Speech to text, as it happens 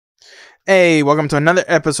Hey, welcome to another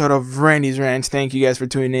episode of Randy's Rants. Thank you guys for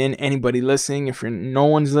tuning in. Anybody listening, if no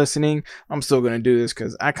one's listening, I'm still gonna do this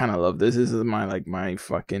because I kind of love this. This is my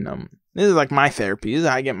fucking This is like my therapy. This is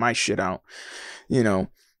how I get my shit out, you know.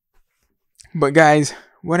 But guys,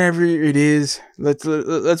 whatever it is, let's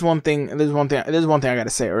one thing. There's one thing I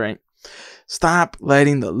gotta say. All right, stop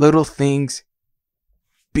letting the little things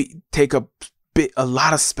take up a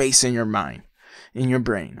lot of space in your mind. In your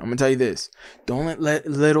brain. I'm gonna tell you this. Don't let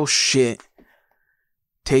little shit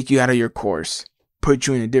take you out of your course, put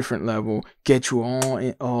you in a different level, get you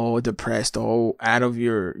all depressed, all out of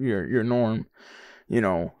your norm,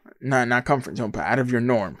 not comfort zone, but out of your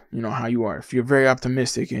norm, how you are. If you're very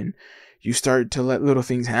optimistic and you start to let little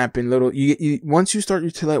things happen, once you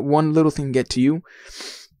start to let one little thing get to you,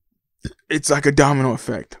 it's like a domino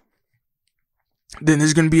effect. Then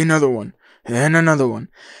there's gonna be another one. And another one,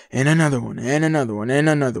 and another one, and another one, and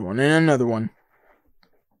another one, and another one.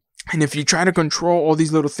 And if you try to control all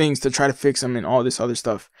these little things to try to fix them and all this other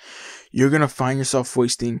stuff, you're going to find yourself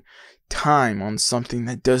wasting time on something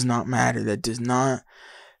that does not matter, that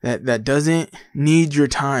doesn't need your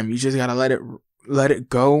time. You just got to let it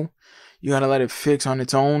go. You got to let it fix on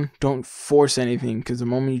its own. Don't force anything, because the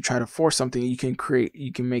moment you try to force something, you can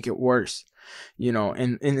make it worse.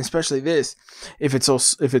 And especially this, if it's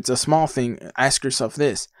a small thing, ask yourself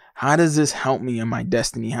this: how does this help me in my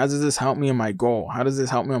destiny? How does this help me in my goal? How does this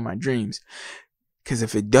help me in my dreams? Because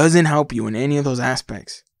if it doesn't help you in any of those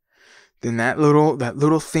aspects, then that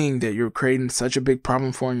little thing that you're creating such a big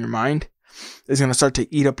problem for in your mind is going to start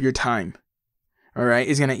to eat up your time. All right,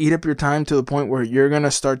 it's going to eat up your time to the point where you're going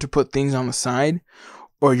to start to put things on the side,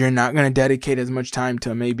 or you're not going to dedicate as much time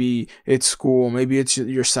to, maybe it's school, maybe it's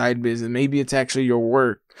your side business, maybe it's actually your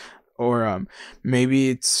work, or maybe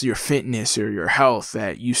it's your fitness or your health,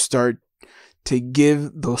 that you start to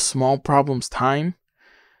give those small problems time,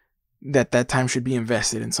 that time should be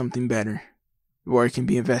invested in something better, or it can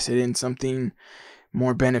be invested in something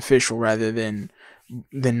more beneficial rather than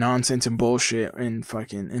nonsense and bullshit and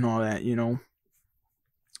fucking and all that,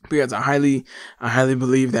 Because I highly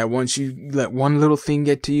believe that once you let one little thing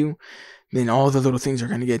get to you, then all the little things are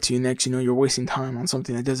going to get to you. Next, you're wasting time on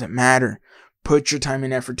something that doesn't matter. Put your time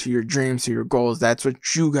and effort to your dreams, to your goals. That's what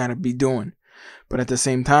you got to be doing. But at the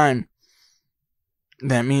same time,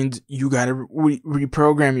 that means you got to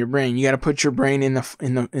reprogram your brain. You got to put your brain in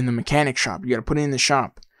the mechanic shop. You got to put it in the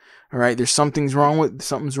shop. All right, there's something's wrong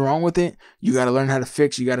with it. You got to learn how to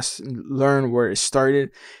fix. You got to learn where it started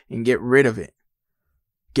and get rid of it.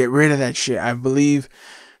 Get rid of that shit. I believe,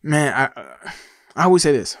 man, I always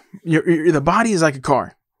say this. The body is like a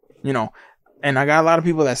car, and I got a lot of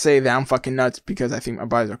people that say that I'm fucking nuts because I think my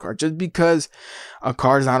body's a car. Just because a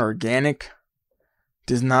car is not organic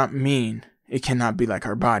does not mean it cannot be like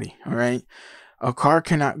our body, all right? A car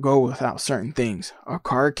cannot go without certain things. A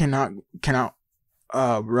car cannot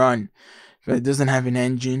run if it doesn't have an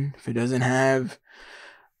engine, if it doesn't have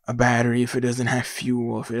a battery, if it doesn't have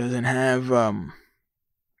fuel, if it doesn't have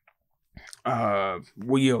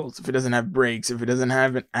wheels, if it doesn't have brakes, if it doesn't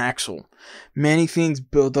have an axle. Many things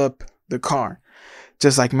build up the car,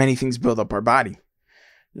 just like many things build up our body.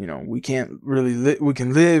 We can't really you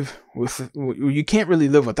can't really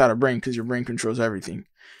live without a brain, because your brain controls everything.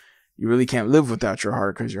 You really can't live without your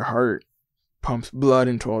heart, because your heart pumps blood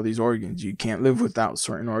into all these organs. You can't live without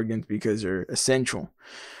certain organs because they're essential,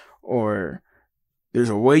 or there's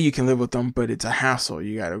a way you can live with them, but it's a hassle.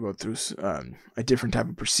 You got to go through a different type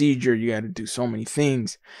of procedure. You got to do so many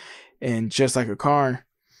things. And just like a car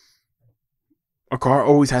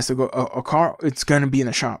always has to go. A car, it's going to be in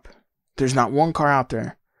the shop. There's not one car out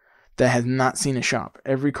there that has not seen a shop.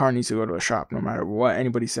 Every car needs to go to a shop, no matter what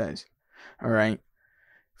anybody says. All right?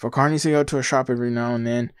 If a car needs to go to a shop every now and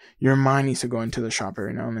then, your mind needs to go into the shop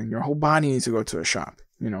every now and then. Your whole body needs to go to a shop.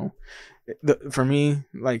 For me,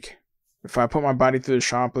 like, if I put my body through the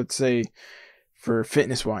shop, let's say for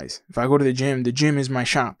fitness wise, if I go to the gym is my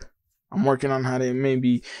shop. I'm working on how to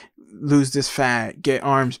maybe lose this fat, get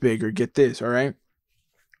arms bigger, get this, all right?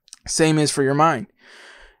 Same is for your mind.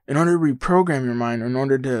 In order to reprogram your mind, in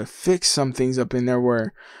order to fix some things up in there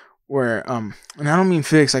where and I don't mean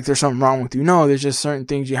fix like there's something wrong with you. No, there's just certain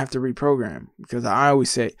things you have to reprogram. Because I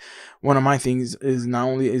always say one of my things is, not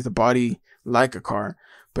only is the body like a car,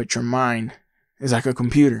 but your mind is like a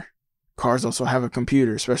computer. Cars also have a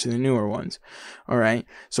computer, especially the newer ones. All right.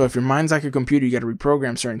 So if your mind's like a computer, you got to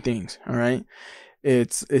reprogram certain things. All right.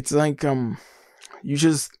 It's like you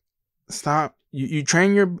just stop. You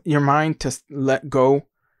train your mind to let go.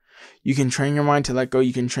 You can train your mind to let go.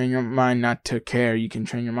 You can train your mind not to care. You can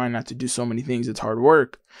train your mind not to do so many things. It's hard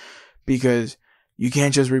work, because you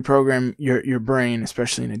can't just reprogram your brain,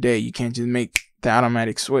 especially in a day. You can't just make the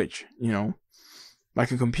automatic switch, you know.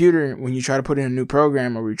 Like a computer, when you try to put in a new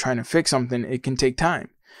program or you're trying to fix something, it can take time.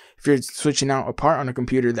 If you're switching out a part on a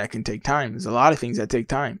computer, that can take time. There's a lot of things that take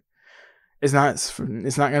time. It's not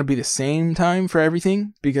going to be the same time for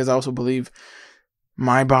everything, because I also believe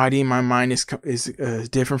my body, my mind is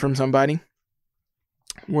different from somebody,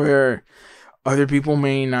 where other people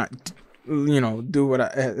may not, you know, do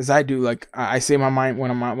as I do. Like I say, my mind when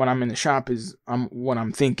I'm in the shop is what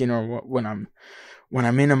I'm thinking, or when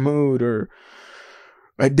I'm in a mood, or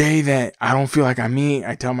a day that I don't feel like I'm me.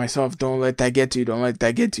 I tell myself, don't let that get to you. Don't let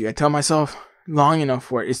that get to you. I tell myself long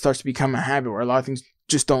enough where it starts to become a habit, where a lot of things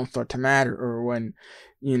just don't start to matter. Or when,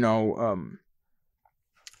 you know,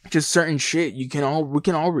 just certain shit, we can all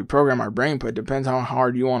reprogram our brain, but it depends how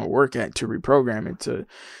hard you want to work at to reprogram it, to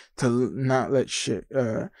not let shit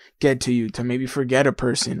get to you, to maybe forget a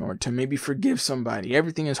person, or to maybe forgive somebody.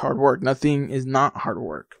 Everything is hard work. Nothing is not hard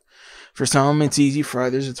work. For some it's easy, for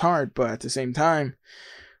others it's hard, but at the same time,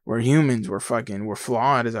 we're humans. We're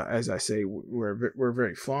flawed, as I say. We're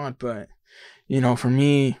very flawed. But, you know, for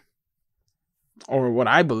me, or what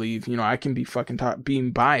I believe, you know, I can be fucking taught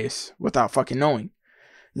being biased without fucking knowing,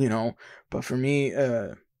 you know. But for me,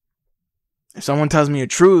 if someone tells me a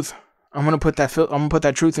truth, I'm gonna put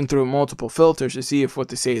that truth in through multiple filters to see if what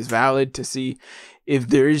they say is valid, to see if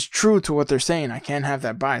there is truth to what they're saying. I can't have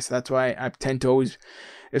that bias. That's why I tend to always,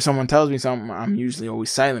 if someone tells me something, I'm usually always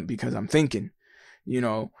silent, because I'm thinking, you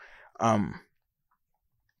know.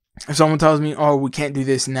 If someone tells me, oh, we can't do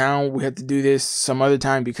this now, we have to do this some other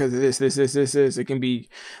time because of this, it can be,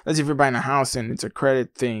 let's say if you're buying a house and it's a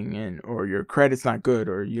credit thing, or your credit's not good,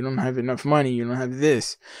 or you don't have enough money, you don't have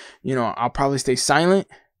this, you know, I'll probably stay silent.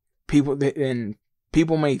 People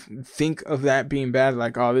may think of that being bad,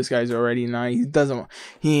 like, oh, this guy's already not,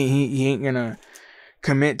 he ain't gonna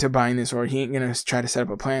commit to buying this, or he ain't gonna try to set up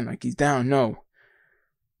a plan, like he's down. No.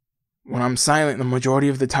 When I'm silent, the majority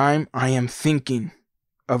of the time, I am thinking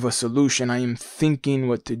of a solution. I am thinking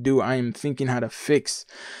what to do. I am thinking how to fix.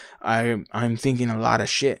 I'm thinking a lot of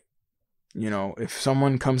shit. You know, if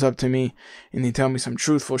someone comes up to me and they tell me some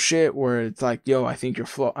truthful shit where it's like, yo, I think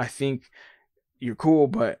you're cool,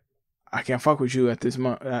 but I can't fuck with you at this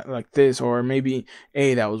like this, or maybe,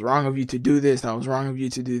 hey, that was wrong of you to do this. That was wrong of you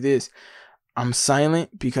to do this. I'm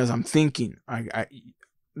silent because I'm thinking.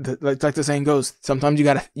 Like the saying goes, sometimes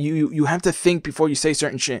you have to think before you say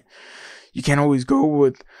certain shit. You can't always go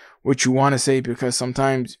with what you want to say, because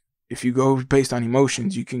sometimes if you go based on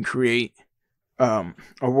emotions, you can create a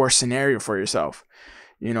worse scenario for yourself.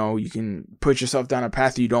 You know, you can put yourself down a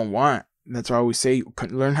path you don't want. That's why I always say,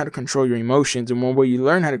 learn how to control your emotions. And one way you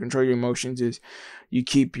learn how to control your emotions is you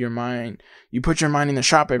put your mind in the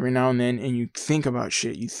shop every now and then, and you think about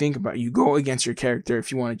shit. You go against your character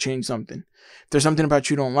if you want to change something. If there's something about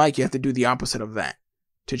you don't like, you have to do the opposite of that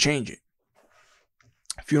to change it.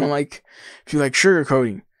 If you like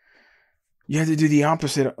sugarcoating, you have to do the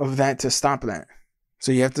opposite of that to stop that.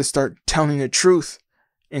 So you have to start telling the truth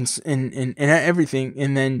in everything,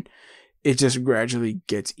 and then it just gradually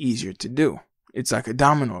gets easier to do. It's like a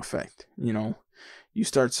domino effect, you know. You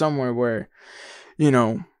start somewhere where, you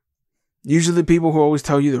know, usually people who always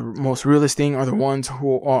tell you the most realist thing are the ones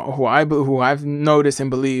who I've noticed and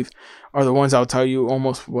believe are the ones that'll tell you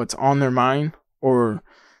almost what's on their mind, or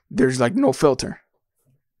there's like no filter.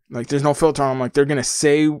 Like there's no filter on them. Like they're going to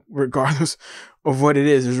say regardless of what it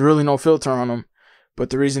is. There's really no filter on them. But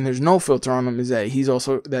the reason there's no filter on them is that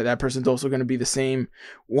that person's also going to be the same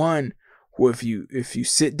one who, if you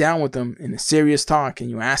sit down with them in a serious talk and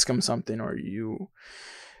you ask them something, or you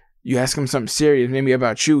ask him something serious, maybe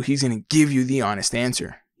about you, he's going to give you the honest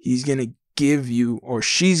answer. He's going to give you, or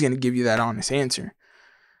she's going to give you that honest answer.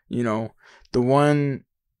 You know, the one,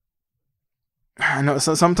 I know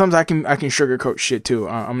sometimes I can sugarcoat shit too.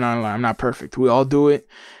 I'm not gonna lie. I'm not perfect. We all do it,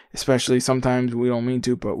 especially sometimes we don't mean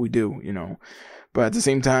to, but we do, you know. But at the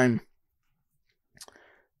same time,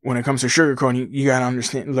 when it comes to sugarcoating, you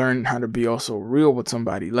gotta learn how to be also real with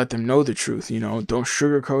somebody. Let them know the truth, you know. Don't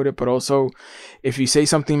sugarcoat it, but also, if you say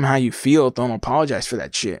something how you feel, don't apologize for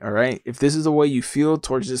that shit, all right? If this is the way you feel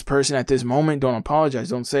towards this person at this moment, don't apologize.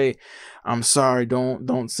 Don't say, I'm sorry.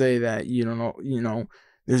 Don't say that, you know,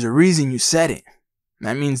 there's a reason you said it.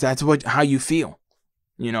 That means that's how you feel,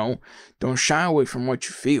 you know. Don't shy away from what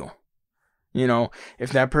you feel. You know,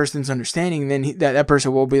 if that person's understanding, then that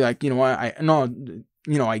person will be like, you know what,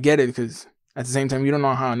 I get it, because at the same time, you don't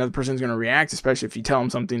know how another person's going to react, especially if you tell them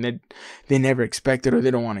something that they never expected or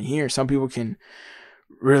they don't want to hear. Some people can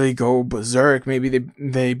really go berserk. Maybe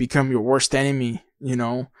they become your worst enemy, you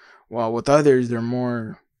know, while with others, they're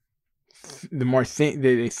more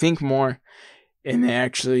they think more, and they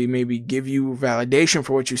actually maybe give you validation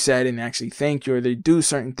for what you said, and actually thank you, or they do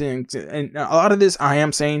certain things. And a lot of this I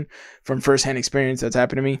am saying from firsthand experience that's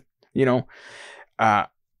happened to me. You know, I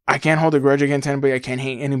can't hold a grudge against anybody. I can't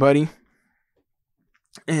hate anybody.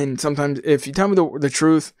 And sometimes if you tell me the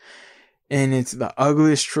truth, and it's the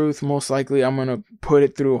ugliest truth, most likely I'm going to put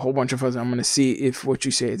it through a whole bunch of us. I'm going to see if what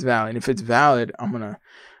you say is valid. If it's valid, I'm going to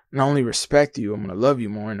not only respect you, I'm going to love you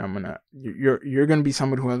more, and you're going to be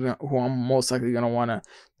somebody who I'm most likely going to want to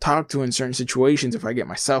talk to in certain situations if I get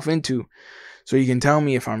myself into, so you can tell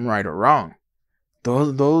me if I'm right or wrong.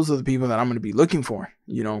 Those are the people that I'm going to be looking for,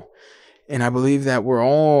 you know. And I believe that we're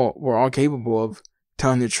all capable of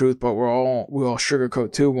telling the truth, but we all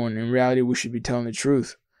sugarcoat too, when in reality we should be telling the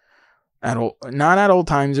truth. Not at all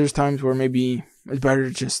times. There's times where maybe it's better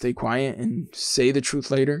to just stay quiet and say the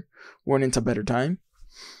truth later when it's a better time.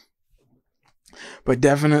 But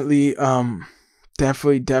definitely,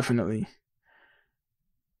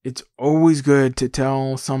 it's always good to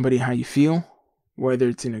tell somebody how you feel, whether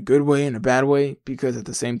it's in a good way, in a bad way, because at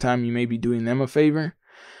the same time you may be doing them a favor.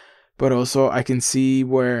 But also I can see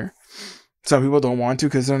where some people don't want to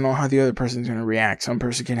because they don't know how the other person's going to react. Some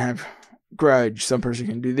person can have grudge, some person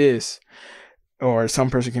can do this, or some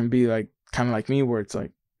person can be like kind of like me, where it's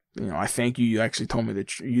like, you know, I thank you, you actually told me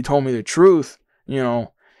the truth, you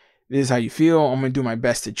know, this is how you feel. I'm going to do my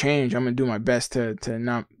best to change. I'm going to do my best to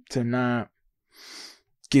not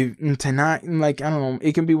like, I don't know,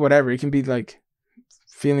 it can be whatever. It can be like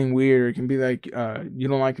feeling weird, or it can be like, you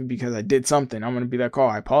don't like me because I did something. I'm going to be like, oh,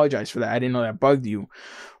 I apologize for that. I didn't know that bugged you.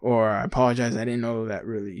 Or I apologize, I didn't know that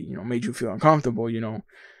really, you know, made you feel uncomfortable, you know.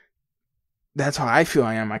 That's how I feel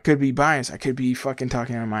I am. I could be biased. I could be fucking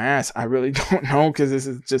talking on my ass. I really don't know, because this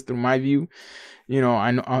is just through my view. You know,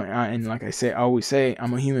 I know, and like I always say,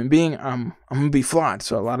 I'm a human being. I'm gonna be flawed.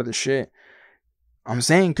 So a lot of the shit I'm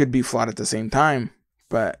saying could be flawed at the same time.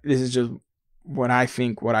 But this is just what I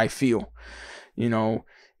think, what I feel. You know,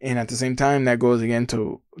 and at the same time, that goes again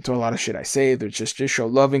to a lot of shit I say. That just show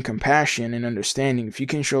love and compassion and understanding. If you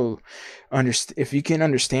can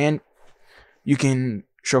understand, you can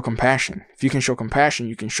show compassion. If you can show compassion,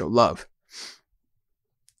 you can show love.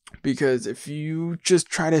 Because if you just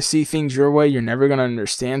try to see things your way, you're never going to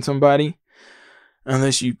understand somebody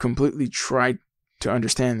unless you completely try to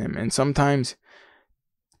understand them. And sometimes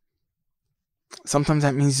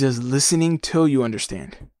that means just listening till you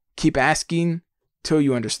understand. Keep asking till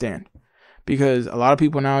you understand. Because a lot of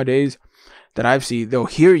people nowadays that I've seen, they'll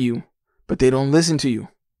hear you, but they don't listen to you.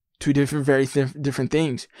 Two very different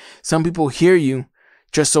things. Some people hear you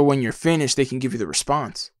just so when you're finished, they can give you the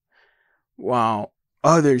response. While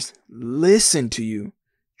others listen to you,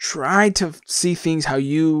 try to see things how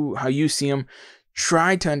you see them,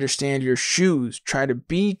 try to understand your shoes, try to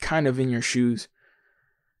be kind of in your shoes,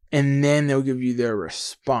 and then they'll give you their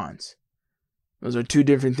response. Those are two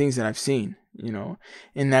different things that I've seen, you know.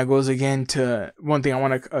 And that goes again to one thing I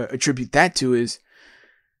want to attribute that to is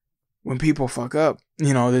when people fuck up.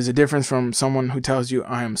 You know, there's a difference from someone who tells you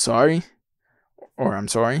I am sorry or I'm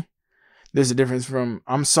sorry. There's a difference from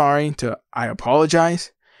I'm sorry to I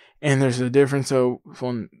apologize. And there's a difference of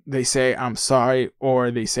when they say I'm sorry or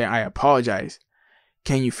they say I apologize.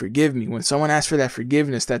 Can you forgive me? When someone asks for that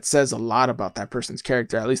forgiveness, that says a lot about that person's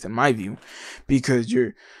character, at least in my view, because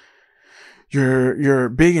you're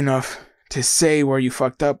big enough to say where you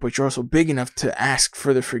fucked up, but you're also big enough to ask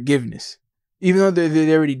for the forgiveness. Even though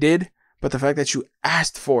they already did, but the fact that you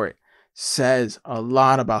asked for it says a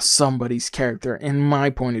lot about somebody's character, in my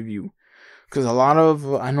point of view. Because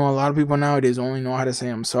I know a lot of people nowadays only know how to say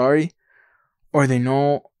I'm sorry, or they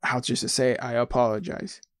know how just to say I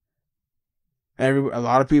apologize. A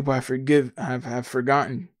lot of people have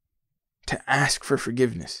forgotten to ask for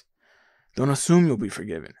forgiveness. Don't assume you'll be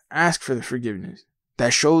forgiven. Ask for the forgiveness.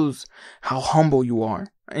 That shows how humble you are.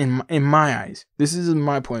 In my eyes, this is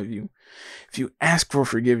my point of view. If you ask for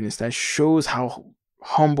forgiveness, that shows how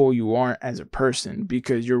humble you are as a person,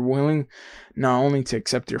 because you're willing not only to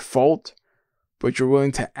accept your fault, but you're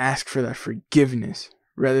willing to ask for that forgiveness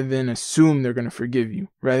rather than assume they're going to forgive you.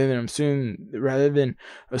 Rather than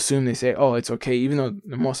assume they say, oh, it's okay, even though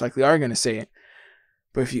they most likely are going to say it.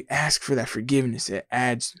 But if you ask for that forgiveness, it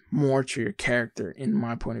adds more to your character, in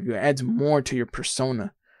my point of view. It adds more to your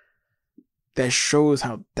persona. That shows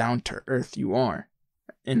how down to earth you are,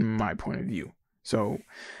 in my point of view. So,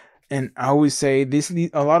 and I always say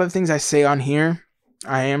a lot of things I say on here,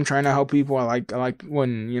 I am trying to help people. I like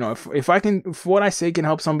when, you know, if what I say can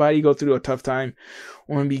help somebody go through a tough time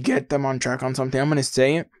or maybe get them on track on something, I'm going to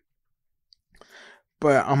say it.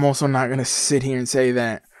 But I'm also not going to sit here and say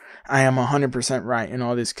that I am 100% right in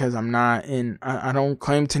all this, because I don't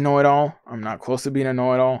claim to know it all. I'm not close to being a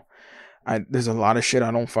know-it-all. There's a lot of shit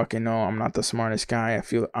I don't fucking know. I'm not the smartest guy. I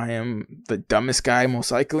feel I am the dumbest guy,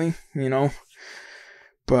 most likely,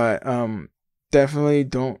 but definitely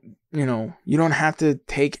don't, you don't have to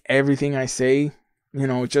take everything I say.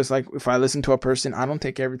 Just like if I listen to a person, I don't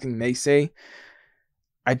take everything they say.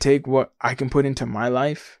 I take what I can put into my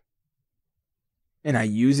life and I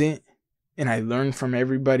use it, and I learn from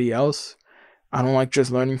everybody else. I don't like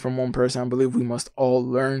just learning from one person. I believe we must all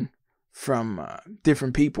learn from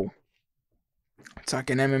different people. It's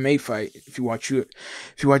like an MMA fight. If you watch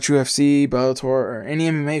UFC, Bellator, or any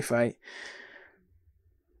MMA fight,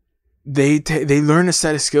 they learn a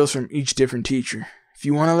set of skills from each different teacher. If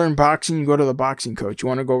you want to learn boxing, you go to the boxing coach. You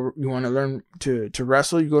want to learn to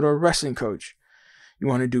wrestle, you go to a wrestling coach. You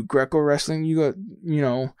want to do Greco wrestling, you want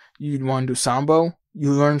to do Sambo,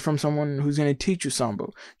 you learn from someone who's going to teach you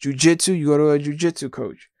Sambo. Jiu-jitsu, you go to a jiu-jitsu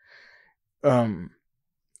coach.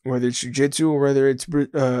 Whether it's jiu-jitsu or whether it's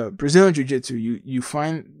Brazilian jiu-jitsu, you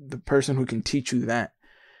find the person who can teach you that.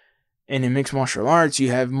 And in mixed martial arts, you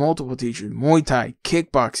have multiple teachers. Muay Thai,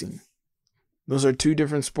 kickboxing. Those are two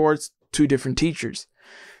different sports, two different teachers.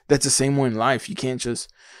 That's the same way in life. You can't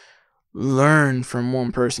just learn from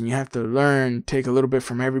one person. You have to take a little bit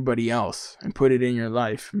from everybody else and put it in your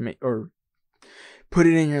life, or put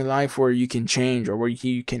it in your life where you can change, or where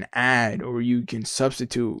you can add, or you can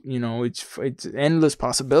substitute. It's endless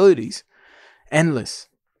possibilities, endless.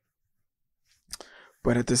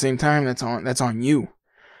 But at the same time, that's on you.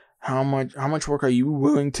 How much work are you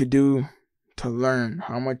willing to do to learn?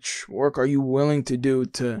 How much work are you willing to do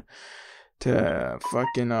to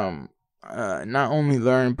fucking not only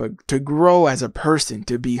learn, but to grow as a person,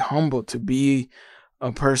 to be humble, to be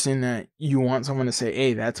a person that you want someone to say,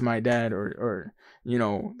 hey, that's my dad, or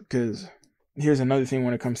because here's another thing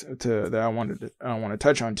when it comes to that I want to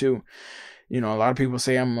touch on too. A lot of people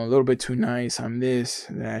say I'm a little bit too nice, I'm this,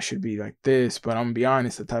 that I should be like this, but I'm gonna be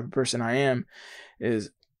honest, the type of person I am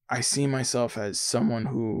is I see myself as someone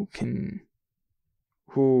who can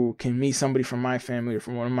meet somebody from my family or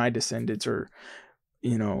from one of my descendants, or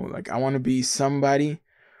I want to be somebody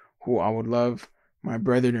who I would love my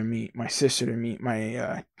brother to meet, my sister to meet,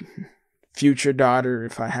 my future daughter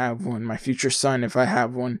if I have one, my future son if I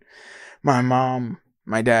have one, my mom,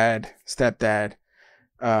 my dad, stepdad,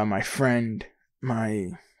 my friend,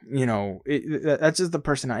 that's just the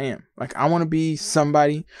person I am. Like, I want to be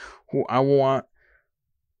somebody who I want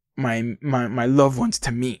my loved ones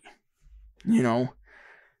to meet,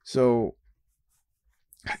 So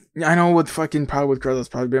I know probably with girls, that's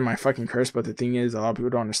probably been my fucking curse, but the thing is, a lot of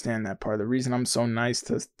people don't understand that part. The reason I'm so nice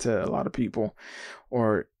to a lot of people,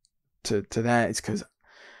 or to that, is because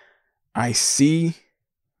I see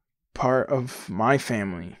part of my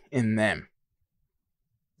family in them,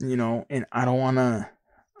 and I don't want to,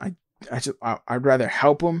 I'd rather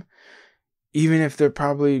help them, even if they're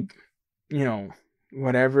probably,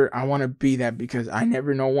 whatever. I want to be that, because I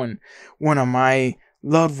never know when one of my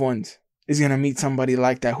loved ones is going to meet somebody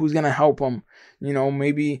like that who's going to help them.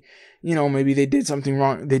 Maybe they did something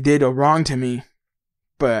wrong. They did a wrong to me,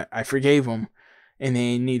 but I forgave them and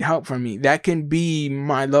they need help from me. That can be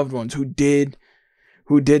my loved ones who did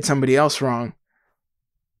somebody else wrong,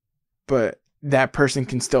 but that person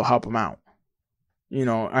can still help them out.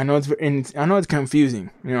 I know it's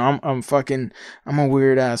confusing. I'm a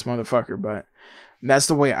weird ass motherfucker, but that's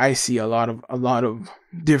the way I see a lot of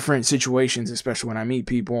different situations, especially when I meet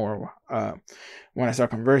people, or when I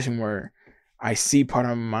start conversing, where I see part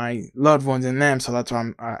of my loved ones in them. So that's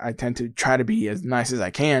why I tend to try to be as nice as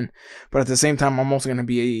I can. But at the same time, I'm also going to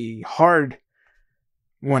be hard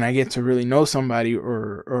when I get to really know somebody,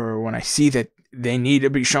 or when I see that they need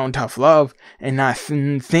to be shown tough love, and not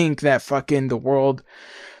think that fucking the world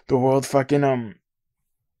fucking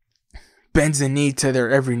bends the knee to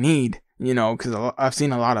their every need. Because I've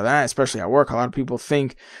seen a lot of that, especially at work. A lot of people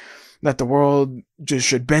think that the world just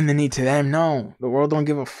should bend the knee to them. No, the world don't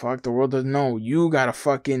give a fuck. The world doesn't know. You gotta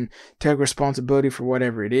fucking take responsibility for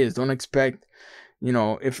whatever it is. Don't expect,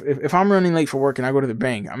 if I'm running late for work and I go to the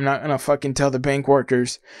bank, I'm not gonna fucking tell the bank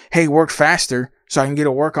workers, hey, work faster so I can get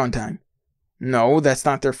to work on time. No, that's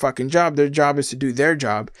not their fucking job. Their job is to do their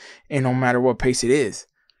job, and no matter what pace it is.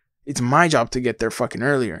 It's my job to get there fucking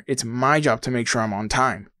earlier. It's my job to make sure I'm on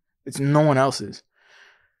time. It's no one else's.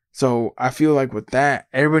 So I feel like with that,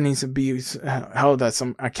 everybody needs to be held at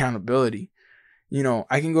some accountability.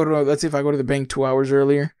 I can let's say if I go to the bank 2 hours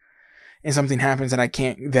earlier and something happens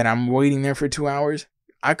that I'm waiting there for 2 hours,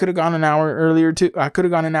 I could have gone an hour earlier too. I could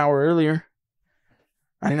have gone an hour earlier.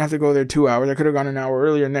 I didn't have to go there 2 hours. I could have gone an hour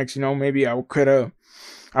earlier. Next, maybe I could have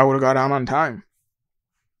I would have got out on time.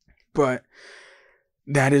 But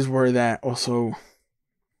that is where that also,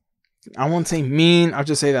 I won't say mean, I'll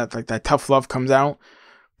just say that like that tough love comes out,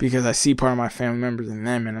 because I see part of my family members in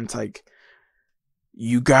them, and it's like,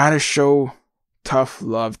 you gotta show tough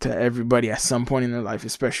love to everybody at some point in their life,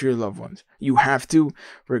 especially your loved ones. You have to,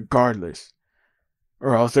 regardless,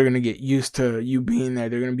 or else they're gonna get used to you being there.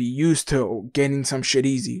 They're gonna be used to getting some shit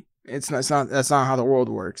easy. That's not how the world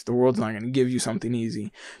works. The world's not gonna give you something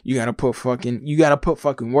easy. You gotta put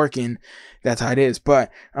fucking work in. That's how it is. But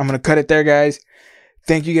I'm gonna cut it there, guys.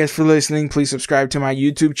 Thank you guys for listening. Please subscribe to my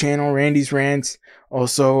YouTube channel, Randy's Rants.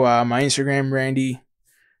 Also, my Instagram, Randy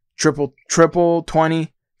triple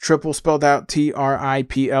 20, triple spelled out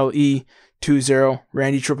TRIPLE 20,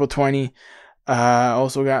 Randy triple 20.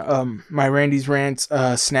 Also got my Randy's Rants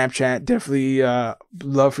Snapchat. Definitely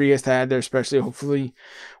love for you guys to add there, especially hopefully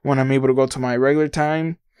when I'm able to go to my regular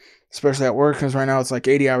time, especially at work, because right now it's like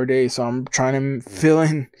 80-hour days, so I'm trying to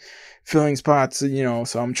filling spots,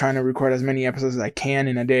 so I'm trying to record as many episodes as I can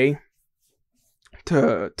in a day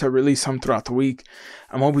to release some throughout the week.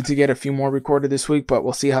 I'm hoping to get a few more recorded this week, but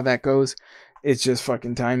we'll see how that goes. It's just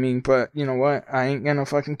fucking timing. But you know what? I ain't gonna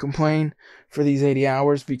fucking complain for these 80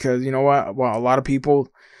 hours, because you know what? While a lot of people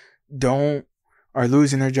are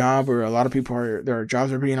losing their job, or a lot of people their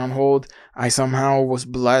jobs are being on hold, I somehow was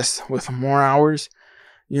blessed with more hours.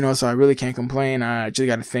 So I really can't complain. I just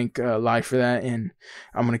got to thank life for that, and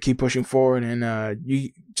I'm gonna keep pushing forward. And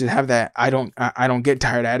you just have that I don't get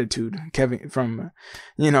tired attitude, Kevin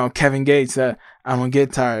Gates. I don't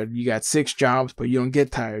get tired. You got 6 jobs, but you don't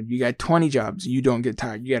get tired. You got 20 jobs, you don't get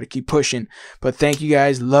tired. You got to keep pushing. But thank you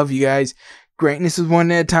guys, love you guys. Greatness is one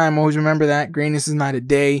day at a time. Always remember that. Greatness is not a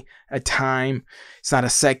day, a time. It's not a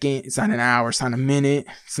second. It's not an hour. It's not a minute.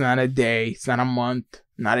 It's not a day. It's not a month.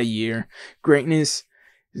 Not a year. Greatness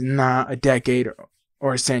is not a decade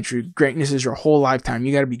or a century. Greatness is your whole lifetime.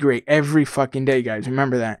 You got to be great every fucking day, guys.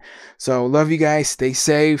 Remember that. So love you guys. Stay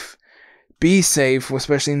safe. Be safe,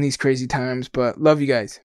 especially in these crazy times. But love you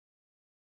guys.